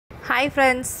Hi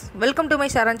friends, welcome to my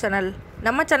Sharan channel.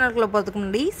 நம்ம சேனலுக்குள்ள போறதுக்கு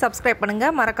முன்னாடி subscribe பண்ணுங்க,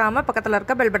 மறக்காம பக்கத்துல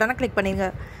இருக்க bell button-ஐ click பண்ணிருங்க.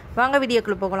 வாங்க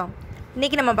வீடியோக்குள்ள போகலாம்.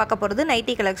 இன்னைக்கு நம்ம பார்க்க போறது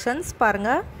நைட்டி collections பாருங்க.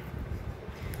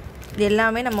 இது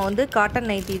எல்லாமே நம்ம வந்து காட்டன்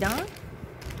நைட்டி தான்.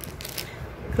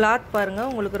 cloth பாருங்க,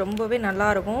 உங்களுக்கு ரொம்பவே நல்லா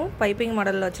இருக்கும். பைப்பிங்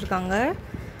மாடல்ல வச்சிருக்காங்க.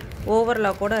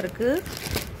 ஓவர்லாக் கூட இருக்கு.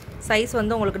 சைஸ்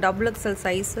வந்து உங்களுக்கு XXL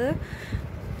சைஸ்.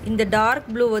 இந்த டார்க்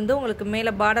ப்ளூ வந்து உங்களுக்கு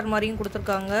மேலே பார்டர் மாதிரியும்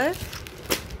கொடுத்துருக்காங்க.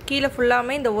 கீழே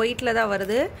ஃபுல்லாமே இந்த ஒயிட்டில் தான்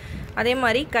வருது. அதே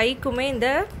மாதிரி கைக்குமே இந்த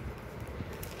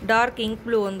டார்க் இங்க்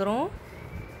ப்ளூ வந்துடும்.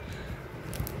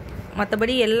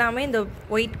 மற்றபடி எல்லாமே இந்த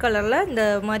ஒயிட் கலரில் இந்த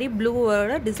மாதிரி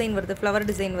ப்ளூவோட டிசைன் வருது, ஃப்ளவர்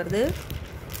டிசைன் வருது.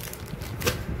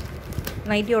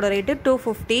 நைட்டியோட ரேட்டு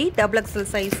 250 XXL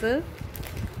சைஸு.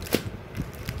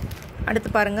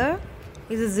 அடுத்து பாருங்கள்,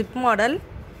 இது ஜிப் மாடல்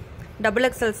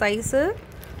XXL சைஸு.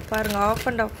 பாருங்கள், ஆஃப்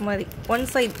அண்ட் ஆஃப் மாதிரி ஒன்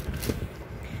சைட்.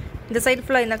 இந்த சைடு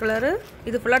ஃபுல்லாக இந்த கலரு,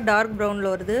 இது ஃபுல்லாக டார்க் ப்ரௌனில்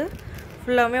வருது.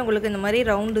 ஃபுல்லாமே உங்களுக்கு இந்த மாதிரி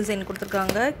ரவுண்ட் டிசைன்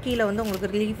கொடுத்துருக்காங்க. கீழே வந்து உங்களுக்கு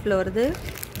ரிலீஃபில் வருது.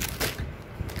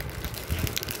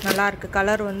 நல்லாயிருக்கு.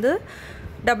 கலர் வந்து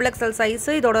XXL சைஸு.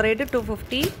 இதோட ரேட்டு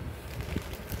 250.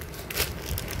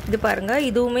 இது பாருங்கள்,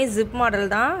 இதுவுமே ஜிப் மாடல்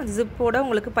தான். ஜிப்போட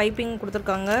உங்களுக்கு பைப்பிங்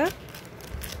கொடுத்துருக்காங்க.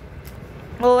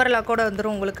 ஓவர்லாக்கோடு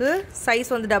வந்துடும் உங்களுக்கு.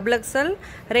 சைஸ் வந்து XXL,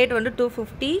 ரேட் வந்து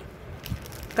 250.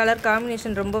 கலர்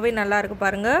காம்பினேஷன் ரொம்பவே நல்லா இருக்குது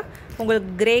பாருங்கள். உங்களுக்கு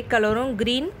கிரே கலரும்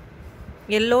க்ரீன்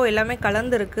எல்லோ எல்லாமே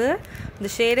கலந்துருக்கு. இந்த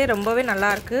ஷேடே ரொம்பவே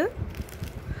நல்லாயிருக்கு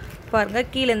பாருங்கள்.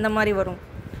 கீழே இந்த மாதிரி வரும்.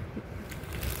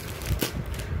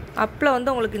 அப்பில்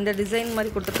வந்து உங்களுக்கு இந்த டிசைன்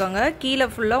மாதிரி கொடுத்துருக்காங்க. கீழே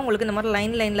ஃபுல்லாக உங்களுக்கு இந்த மாதிரி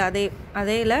லைனில்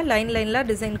அதேல லைனில்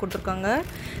டிசைன் கொடுத்துருக்காங்க.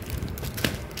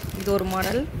 இது ஒரு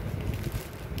மாடல்.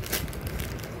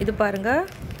 இது பாருங்கள்,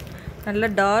 நல்ல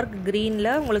டார்க்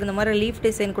க்ரீனில் உங்களுக்கு இந்த மாதிரி லீஃப்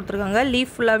டிசைன் கொடுத்துருக்காங்க.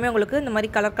 லீஃப் ஃபுல்லாமே உங்களுக்கு இந்த மாதிரி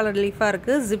கலர் லீஃபாக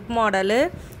இருக்குது. ஜிப் மாடலு,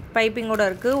 பைப்பிங்கோடு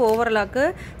இருக்குது. ஓவர்லாக்கு.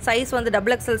 சைஸ் வந்து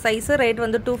XXL சைஸு. ரேட்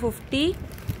வந்து 250.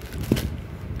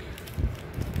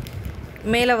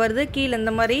 மேலே வருது. கீழே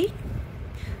இந்த மாதிரி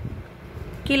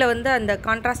கீழே வந்து அந்த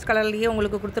கான்ட்ராஸ்ட் கலர்லேயே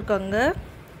உங்களுக்கு கொடுத்துருக்காங்க.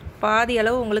 பாதி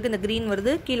அளவு உங்களுக்கு இந்த க்ரீன்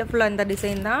வருது. கீழே ஃபுல்லாக இந்த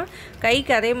டிசைன் தான்.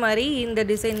 கைக்கு அதே மாதிரி இந்த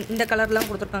டிசைன், இந்த கலர்லாம்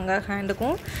கொடுத்துருக்காங்க.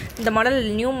 ஹேண்டுக்கும் இந்த மாடல்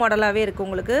நியூ மாடலாகவே இருக்குது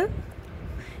உங்களுக்கு.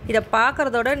 இதை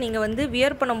பார்க்குறதோட நீங்கள் வந்து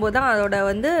வியர் பண்ணும்போது தான் அதோட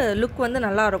வந்து லுக் வந்து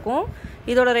நல்லாயிருக்கும்.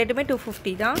 இதோட ரேட்டுமே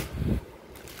 250 தான்.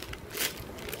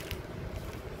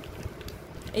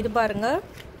 இது பாருங்கள்,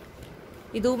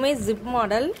 இதுவுமே ஜிப்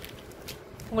மாடல்.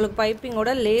 உங்களுக்கு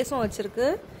பைப்பிங்கோட லேஸும் வச்சுருக்கு.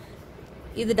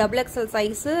 இது XXL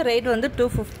சைஸு. ரேட் வந்து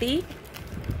 250.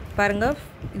 பாருங்கள்,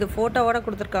 இது ஃபோட்டோவோட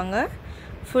கொடுத்துருக்காங்க.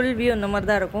 ஃபுல் வியூ இந்த மாதிரி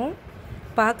தான் இருக்கும்.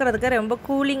 பார்க்குறதுக்கு ரொம்ப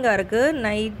கூலிங்காக இருக்குது.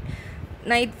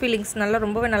 நைட் ஃபீலிங்ஸ்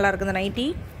ரொம்பவே நல்லா இருக்குது. இந்த நைட்டி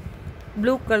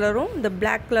ப்ளூ கலரும் இந்த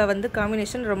பிளாக்கில் வந்து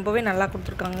காம்பினேஷன் ரொம்பவே நல்லா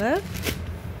கொடுத்துருக்காங்க.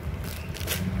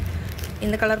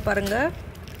 இந்த கலர் பாருங்கள்,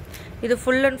 இது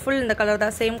ஃபுல் அண்ட் ஃபுல் இந்த கலர்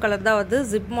தான், சேம் கலர் தான் வருது.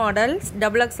 Zip model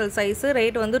XXL size.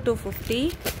 Rate வந்து 250.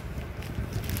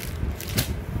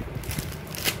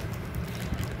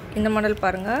 இந்த மாடல்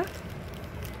பாருங்கள்,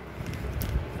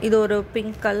 இது ஒரு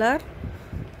பிங்க் கலர்.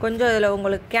 கொஞ்சம் இதில்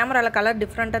உங்களுக்கு கேமராவில் கலர்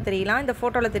டிஃப்ரெண்ட்டாக தெரியலாம். இந்த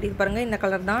ஃபோட்டோவில் தெரியுது பாருங்கள், இந்த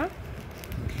கலர் தான்.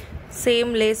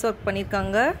 சேம் லேஸ் ஒர்க்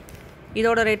பண்ணியிருக்காங்க.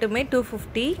 இதோட ரேட்டுமே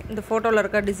 250. இந்த ஃபோட்டோவில்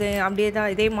இருக்க டிசைன் அப்படியே தான்,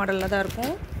 இதே மாடலில் தான்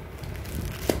இருக்கும்.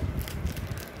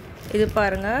 இது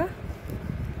பாருங்கள்,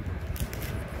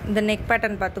 இந்த நெக்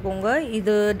பேட்டர்ன் பார்த்துக்கோங்க.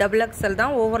 இது XXL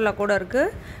தான். ஓவர்லாக் கூட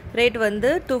இருக்குது. ரேட்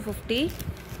வந்து 250.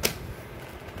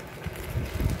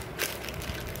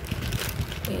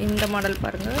 இந்த மாடல்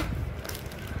பாருங்கள்,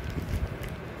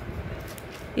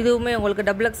 இதுவுமே உங்களுக்கு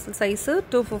XXL சைஸு.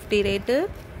 250 ரேட்டு.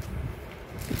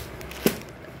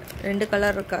 ரெண்டு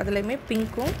கலர் இருக்குது. அதுலேயுமே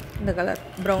பிங்க்கும் இந்த கலர்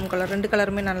ப்ரௌன் கலர், ரெண்டு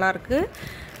கலருமே நல்லாயிருக்கு.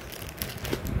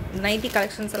 நைட்டி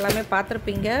கலெக்ஷன்ஸ் எல்லாமே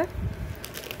பார்த்துருப்பீங்க.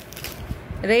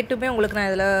 ரேட்டுமே உங்களுக்கு நான்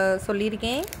இதில்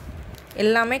சொல்லியிருக்கேன்.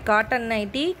 எல்லாமே காட்டன்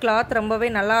நைட்டி. கிளாத் ரொம்பவே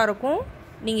நல்லாயிருக்கும்.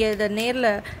 நீங்கள் இதை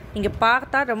நேரில் நீங்கள்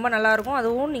பார்த்தா ரொம்ப நல்லாயிருக்கும்.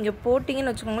 அதுவும் நீங்கள்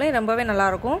போட்டிங்கன்னு வச்சுக்கோங்களேன், ரொம்பவே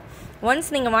நல்லாயிருக்கும்.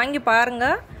 ஒன்ஸ் நீங்கள் வாங்கி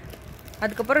பாருங்கள்,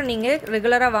 அதுக்கப்புறம் நீங்கள்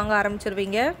ரெகுலராக வாங்க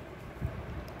ஆரம்பிச்சிருவீங்க.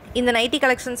 இந்த நைட்டி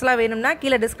கலெக்ஷன்ஸ்லாம் வேணும்னா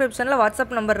கீழே டிஸ்கிரிப்ஷனில்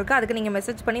வாட்ஸ்அப் நம்பர் இருக்குது, அதுக்கு நீங்கள்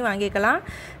மெசேஜ் பண்ணி வாங்கிக்கலாம்.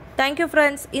 Thank you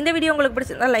friends. இந்த வீடியோ உங்களுக்கு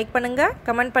பிடிச்சிருந்தா லைக் பண்ணுங்கள்,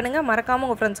 கமெண்ட் பண்ணுங்கள், மறக்காமல்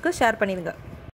உங்கள் ஃப்ரெண்ட்ஸ்க்கு ஷேர் பண்ணிடுங்க.